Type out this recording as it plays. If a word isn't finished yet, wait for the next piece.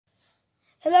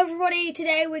Hello everybody,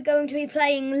 today we're going to be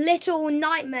playing Little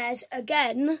Nightmares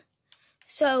again.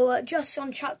 So just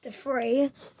on chapter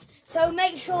 3. So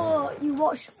make sure you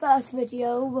watch the first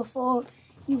video before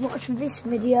you watch this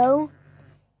video,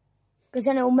 because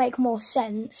then it will make more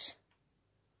sense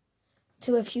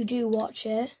to if you do watch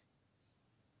it.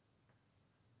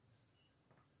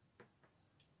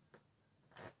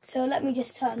 So let me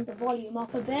just turn the volume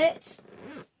up a bit.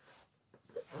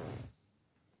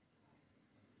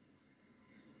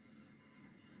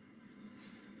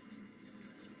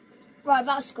 Right,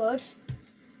 that's good.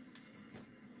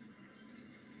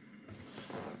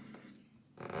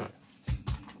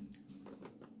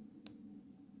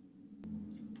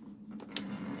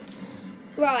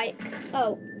 Right,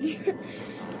 oh.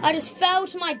 I just fell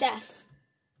to my death.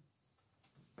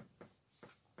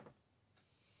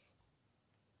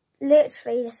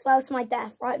 Literally, just fell to my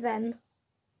death right then.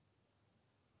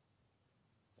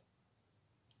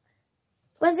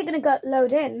 When's it going to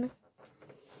load in?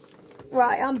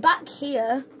 Right, I'm back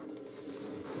here.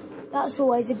 That's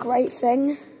always a great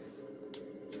thing.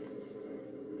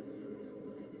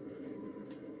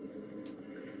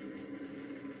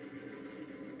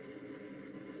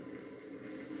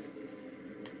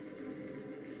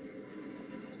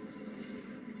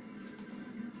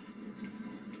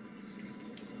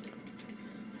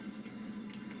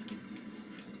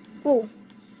 Oh.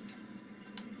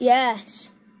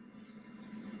 Yes.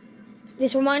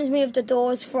 This reminds me of the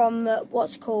doors from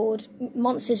what's called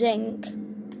Monsters Inc.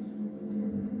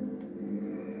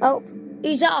 Oh,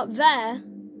 is that up there?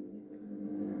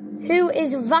 Who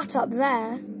is that up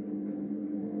there?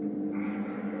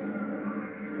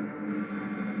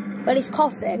 But he's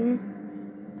coughing.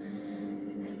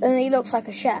 And he looks like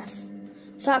a chef.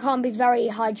 So that can't be very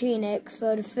hygienic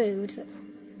for the food.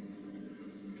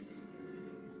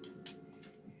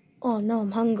 Oh no,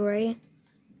 I'm hungry.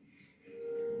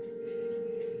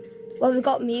 Well, we've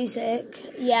got music.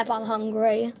 Yeah, but I'm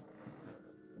hungry.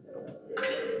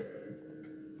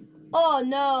 Oh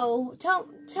no!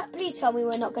 Please tell me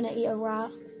we're not going to eat a rat.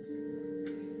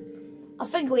 I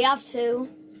think we have to.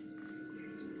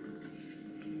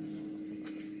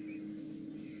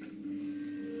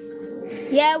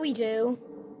 Yeah, we do.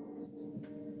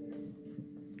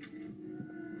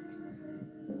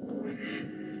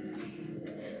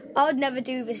 I would never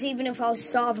do this, even if I was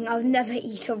starving. I would never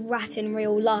eat a rat in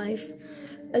real life.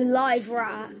 A live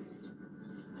rat.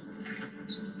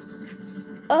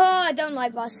 Oh, I don't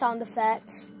like that sound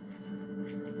effect.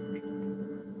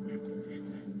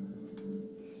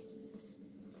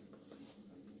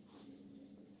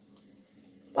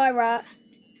 Bye, rat.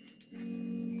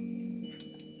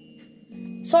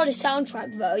 Saw the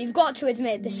soundtrack, though. You've got to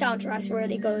admit, the soundtrack's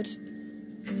really good.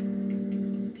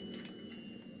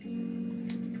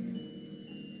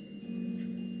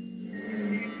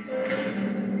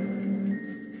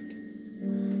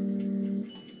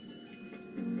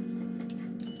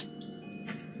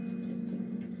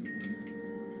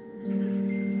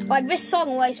 Like, this song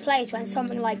always plays when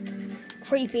something, like,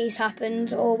 creepy's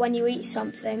happened, or when you eat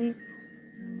something.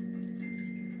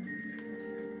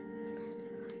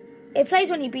 It plays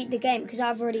when you beat the game, because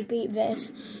I've already beat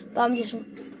this. But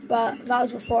that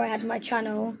was before I had my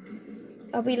channel.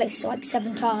 I'll beat this, like,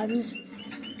 7 times.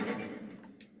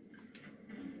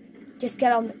 Just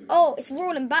get on. Oh, it's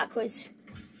rolling backwards.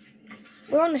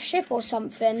 We're on a ship or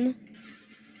something.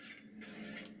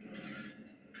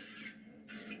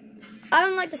 I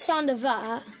don't like the sound of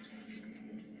that.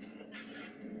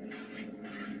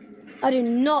 I do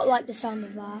not like the sound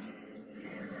of that.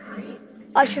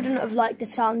 I shouldn't have liked the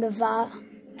sound of that.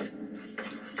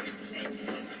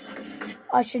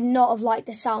 I should not have liked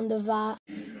the sound of that.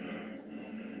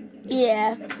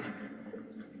 Yeah.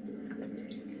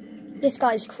 This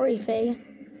guy's creepy.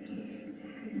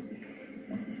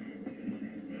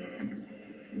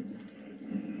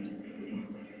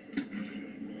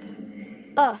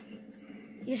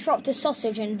 You dropped a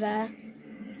sausage in there.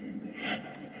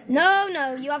 No,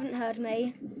 no, you haven't heard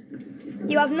me.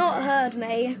 You have not heard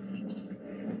me.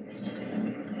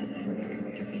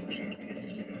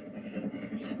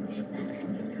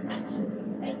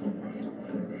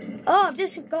 Oh, I've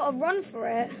just got to run for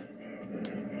it.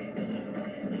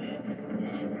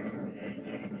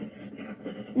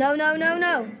 No, no, no,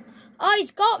 no. Oh,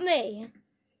 he's got me.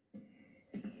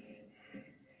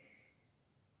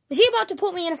 Was he about to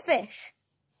put me in a fish?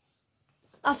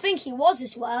 I think he was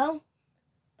as well.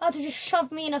 About to just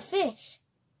shove me in a fish.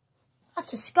 That's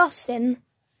disgusting.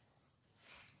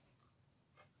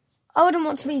 I wouldn't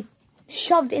want to be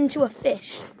shoved into a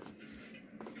fish.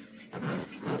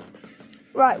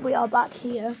 Right, we are back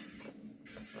here.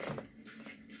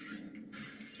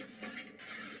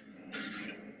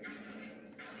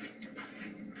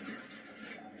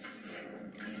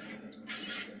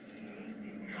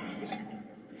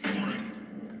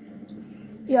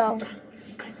 Yo.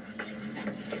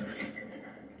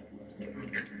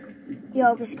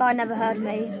 Yo, this guy never heard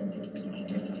me.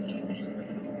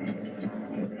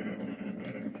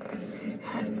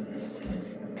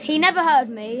 He never heard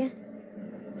me.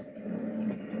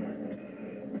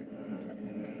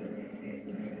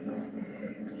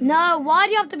 No, why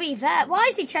do you have to be there? Why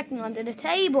is he checking under the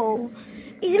table?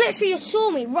 He literally just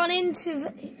saw me run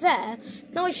into there.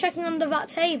 Now he's checking under that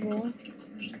table.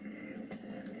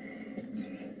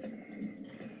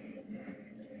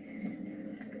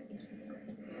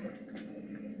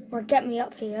 Or get me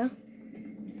up here.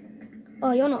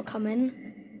 Oh, you're not coming.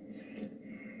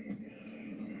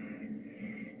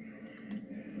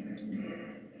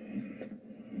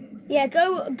 Yeah,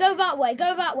 go that way.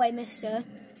 Go that way, mister.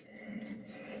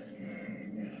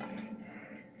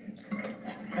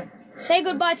 Say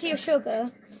goodbye to your sugar.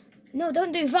 No,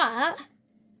 don't do that.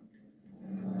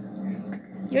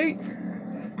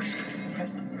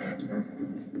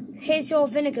 Here's your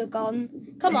vinegar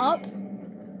gone. Come up.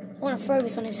 I want to throw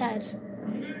this on his head.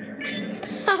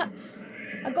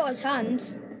 I got his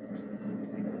hand.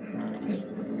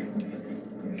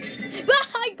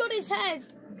 I got his head.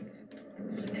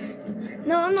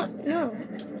 No, I'm not. No.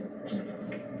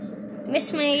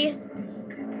 Miss me.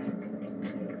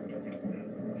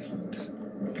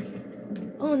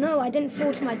 Oh no, I didn't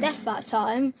fall to my death that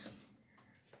time.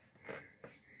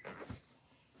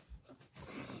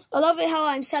 I love it how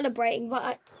I'm celebrating,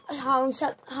 but I'm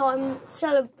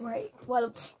celebrating.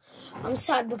 Well, I'm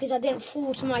sad because I didn't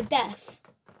fall to my death.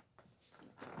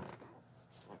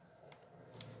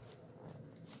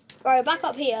 Right, back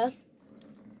up here.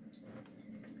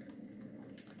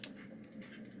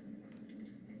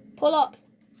 Pull up.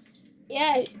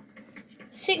 Yeah,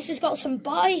 Six has got some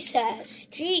biceps.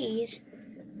 Jeez.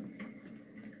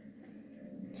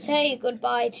 Say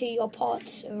goodbye to your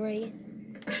pottery.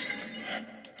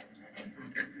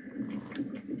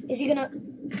 Is he gonna...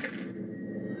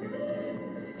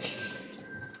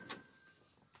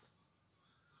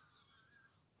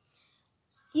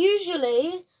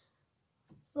 Usually,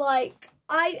 like,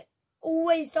 I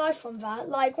always die from that.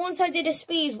 Like, once I did a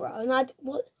speed run, I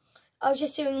was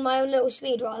just doing my own little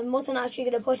speed run, wasn't actually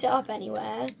going to put it up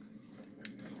anywhere.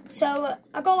 So,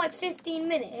 I got like 15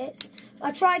 minutes.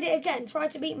 I tried it again,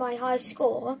 tried to beat my high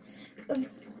score,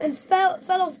 and fell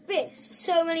off this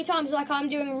so many times like I'm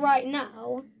doing right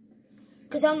now.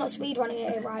 Because I'm not speed running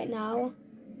it right now,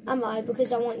 am I?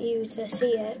 Because I want you to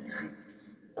see it.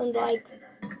 And like,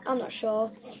 I'm not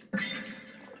sure.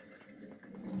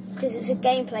 Because it's a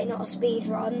gameplay, not a speed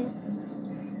run.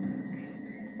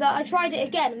 But I tried it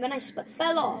again, and then I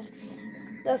fell off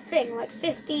the thing like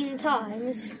 15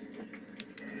 times.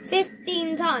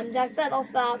 15 times I fell off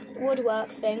that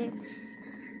woodwork thing.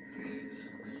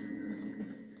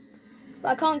 But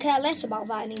I can't care less about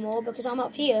that anymore because I'm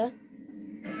up here.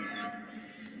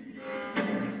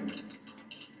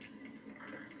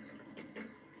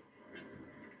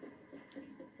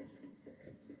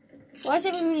 Why is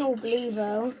everything all blue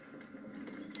though?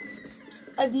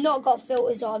 I've not got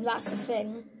filters on, that's the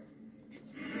thing.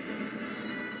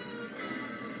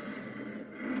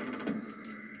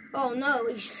 Oh no,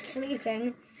 he's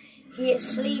sleeping. He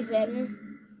is sleeping.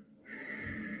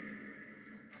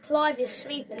 Clive is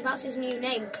sleeping, that's his new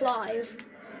name, Clive.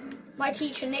 My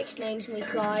teacher nicknames me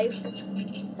Clive.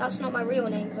 That's not my real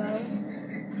name though.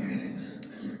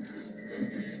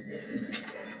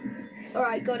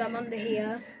 Alright, good, I'm under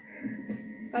here.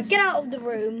 Right, get out of the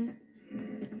room.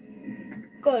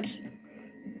 Good.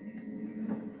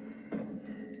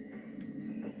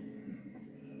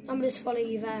 I'm gonna just follow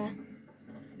you there.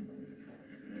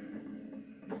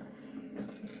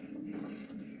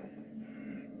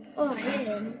 Oh, I hear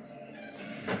him.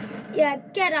 Yeah,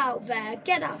 get out there.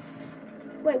 Get out.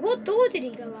 Wait, what door did he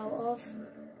go out of?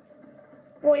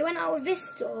 Well, he went out of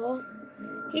this door.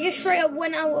 He just straight up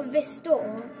went out of this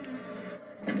door.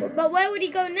 But where would he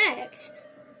go next?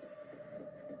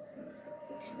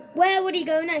 Where would he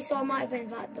go next? Oh, I might have been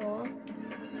that door.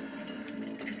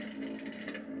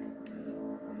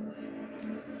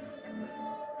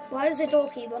 Why does the door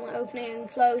keep on opening and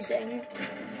closing?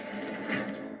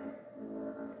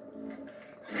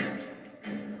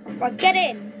 Right, get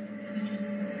in.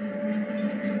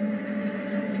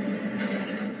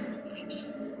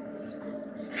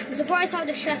 I'm surprised how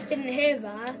the chef didn't hear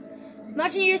that.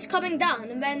 Imagine you just coming down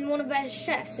and then one of their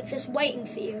chefs are just waiting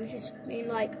for you, just being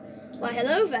like, why,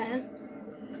 hello there.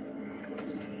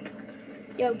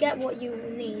 Yo, get what you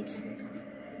need.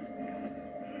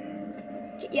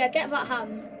 Yeah, get that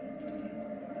ham.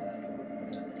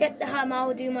 Get the ham,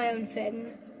 I'll do my own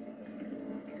thing.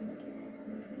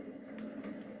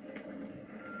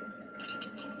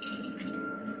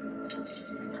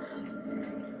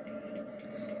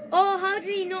 Oh, how did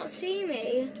he not see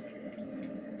me?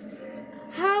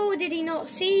 How did he not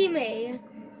see me?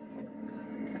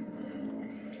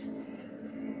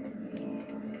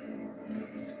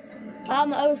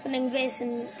 I'm opening this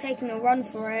and taking a run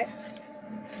for it.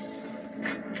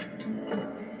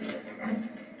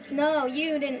 No,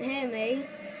 you didn't hear me.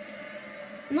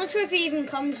 I'm not sure if he even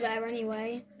comes there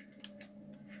anyway.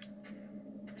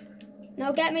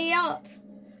 Now get me up.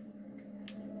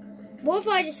 What if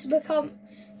I just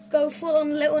go full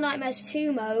on Little Nightmares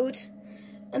 2 mode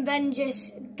and then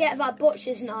just get that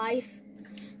butcher's knife,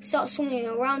 start swinging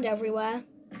around everywhere?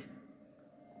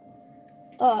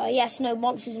 Oh, yes, no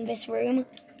monsters in this room.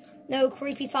 No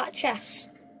creepy fat chefs.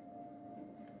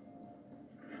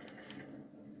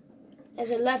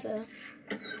 There's a lever.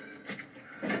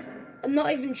 I'm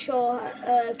not even sure,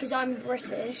 because I'm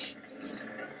British.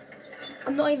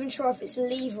 I'm not even sure if it's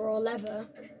lever or lever.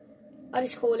 I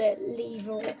just call it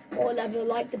lever or lever,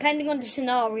 like, depending on the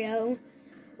scenario.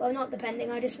 Well, not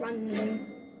depending, I just randomly.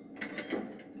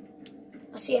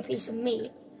 I see a piece of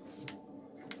meat.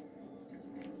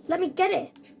 Let me get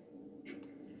it.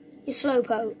 You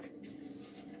slowpoke.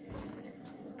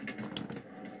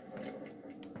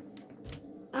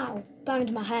 Ow,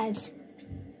 banged my head.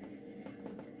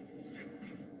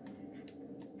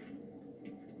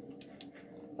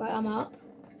 Right, I'm up.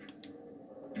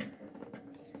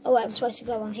 Oh wait, I'm supposed to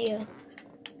go on here.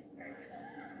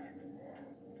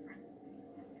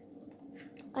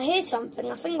 I hear something.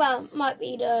 I think that might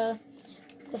be the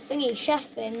thingy chef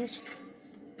things.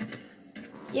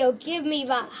 Yo, give me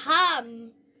that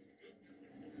ham.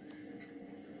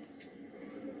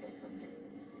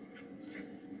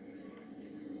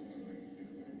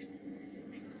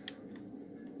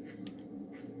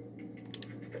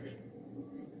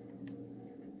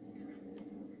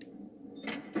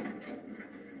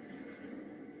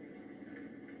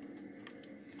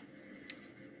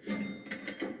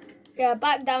 Yeah,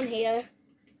 back down here.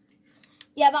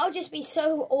 Yeah, that would just be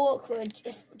so awkward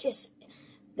if just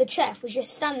the chef was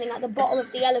just standing at the bottom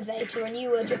of the elevator and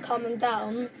you were just coming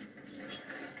down.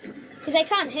 Because they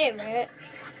can't hear it.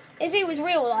 If it was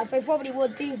real life, they probably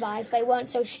would do that if they weren't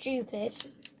so stupid.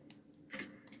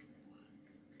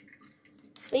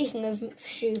 Speaking of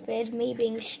stupid, me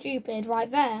being stupid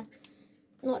right there.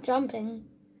 Not jumping.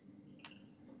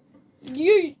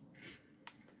 You.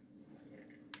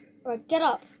 Right, get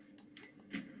up.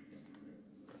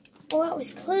 Oh, that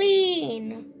was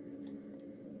clean.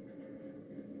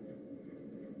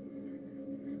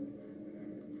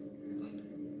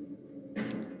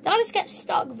 Did I just get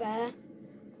stuck there?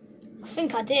 I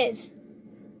think I did.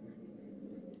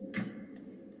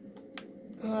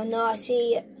 Oh no,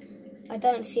 I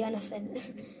don't see anything.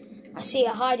 I see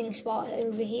a hiding spot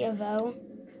over here though.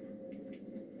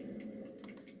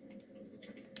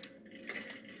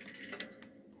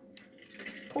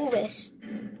 Pull this.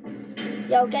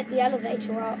 Yo, get the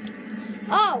elevator up.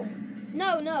 Oh!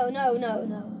 No, no, no, no,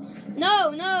 no.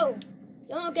 No, no!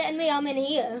 You're not getting me, I'm in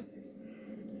here.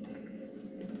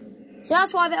 So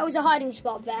that's why there was a hiding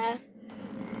spot there.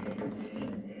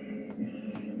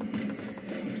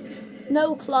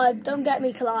 No, Clive, don't get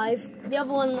me, Clive. The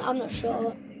other one, I'm not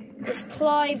sure. It's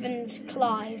Clive and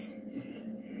Clive.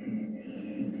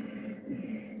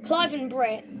 Clive and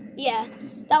Brit. Yeah,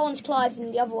 that one's Clive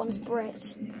and the other one's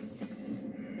Brit.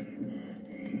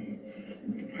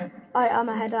 Alright, I'm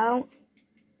gonna head out.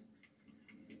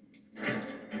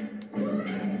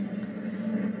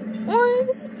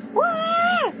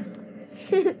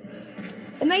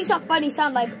 It makes that funny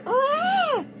sound like,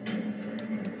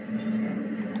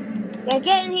 yeah,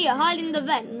 get in here, hide in the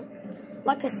vent,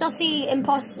 like a sussy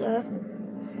imposter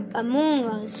among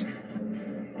us.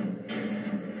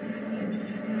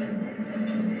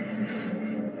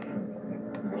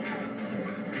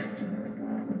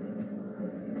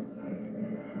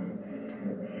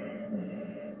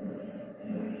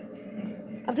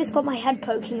 I've just got my head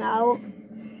poking out.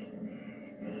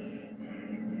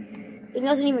 He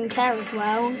doesn't even care as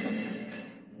well.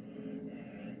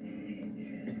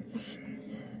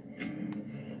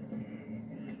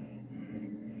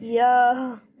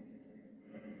 Yeah.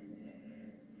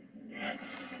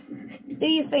 Do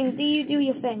your thing. Do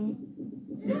your thing.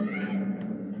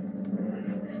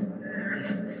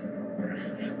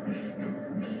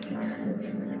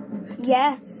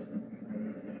 Yes.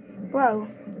 Bro.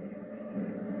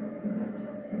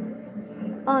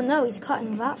 Oh no, he's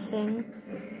cutting that thing.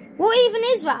 What even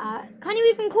is that? Can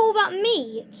you even call that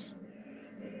meat?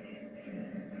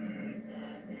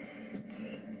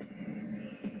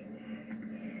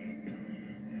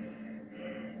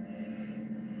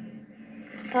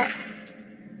 Bro.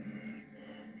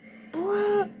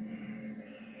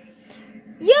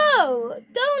 No!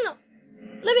 Don't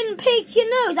living pick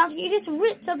your nose after you just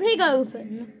ripped a pig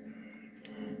open.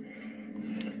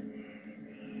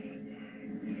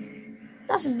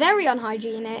 That's very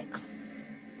unhygienic.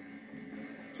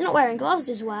 He's not wearing gloves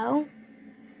as well.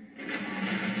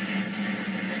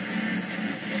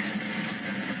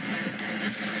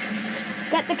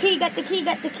 Get the key, get the key,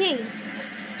 get the key.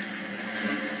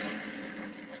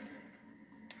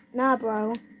 Nah,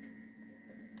 bro.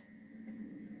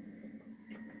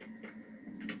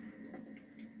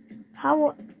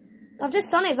 How? I've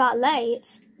just done it that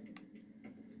late.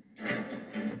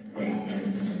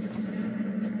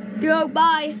 Yo,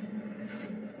 bye.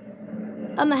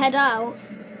 I'ma head out.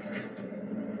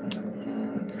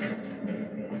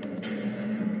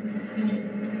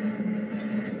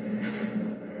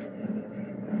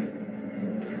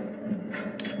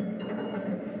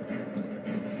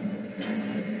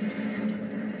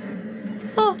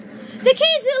 Oh, the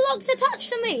keys to the lock's attached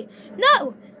to me.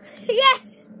 No.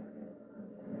 Yes.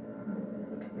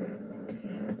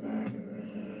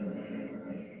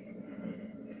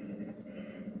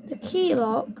 The key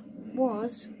lock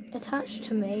was attached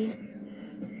to me.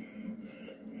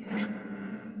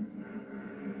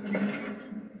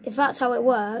 If that's how it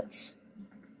works.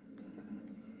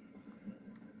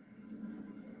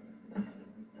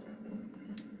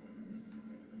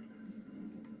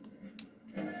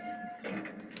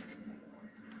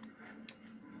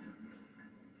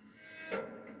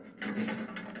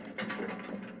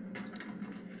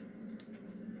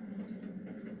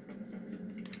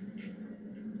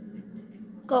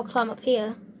 Gotta climb up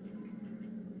here.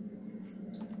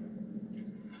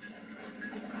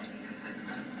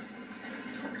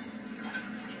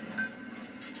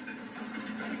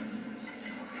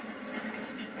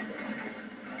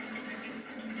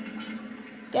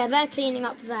 Yeah, they're cleaning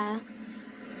up there.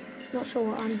 Not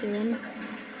sure what I'm doing.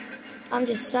 I'm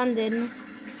just standing.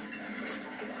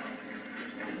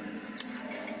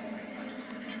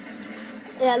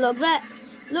 Yeah, look, that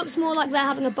looks more like they're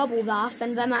having a bubble bath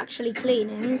than them actually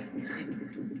cleaning.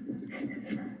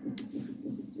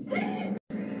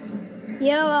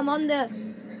 Yo, I'm under.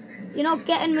 You're not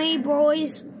getting me,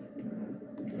 boys.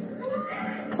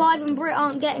 Clive and Britt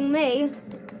aren't getting me.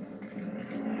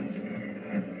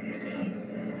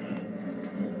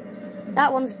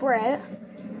 That one's Britt.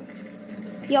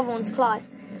 The other one's Clive.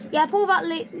 Yeah, pull that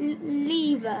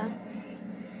lever.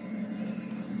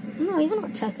 No, you're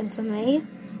not checking for me.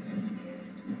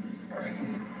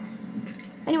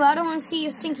 Anyway, I don't want to see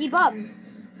your stinky bum.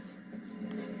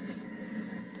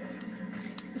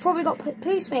 You've probably got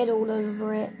poo smeared all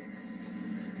over it.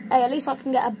 Hey, at least I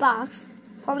can get a bath.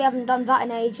 Probably haven't done that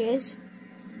in ages.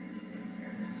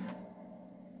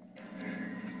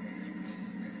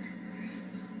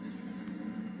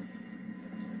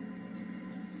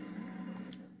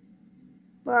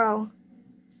 Bro.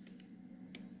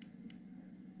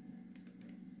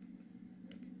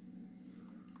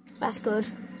 That's good.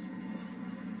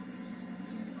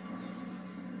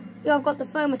 Yo, I've got the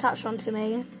foam attached onto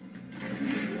me.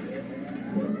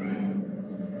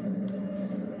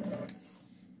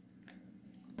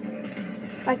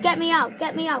 Right, get me out,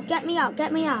 get me out, get me out,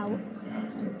 get me out.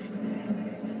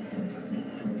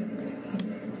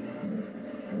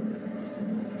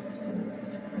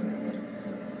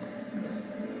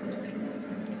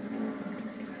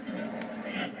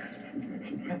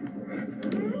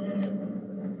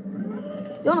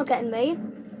 You're not getting me.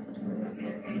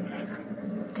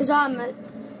 Because I'm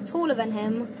taller than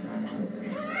him.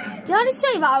 Did I just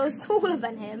say that I was taller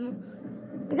than him?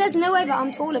 Because there's no way that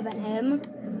I'm taller than him.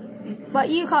 But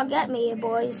you can't get me here,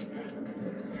 boys.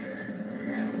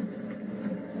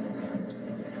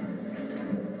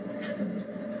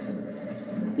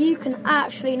 You can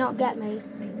actually not get me.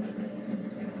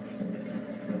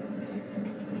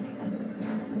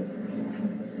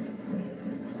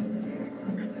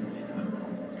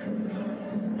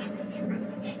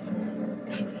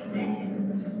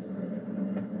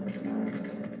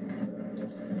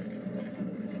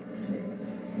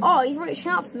 Oh, he's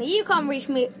reaching out for me. You can't reach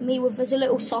me with his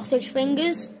little sausage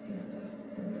fingers.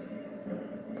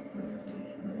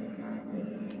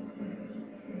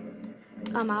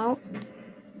 I'm out.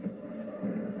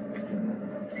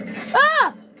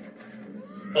 Ah!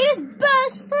 He just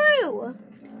burst through.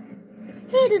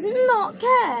 He does not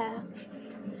care.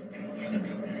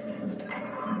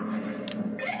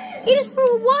 He just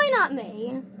threw wine at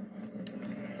me.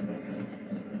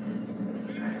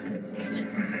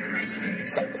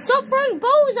 Stop throwing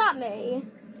balls at me!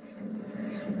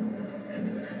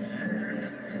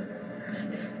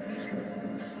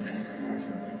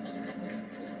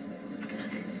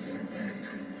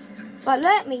 But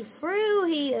let me through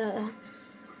here.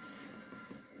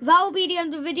 That will be the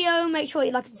end of the video. Make sure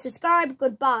you like and subscribe.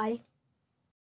 Goodbye.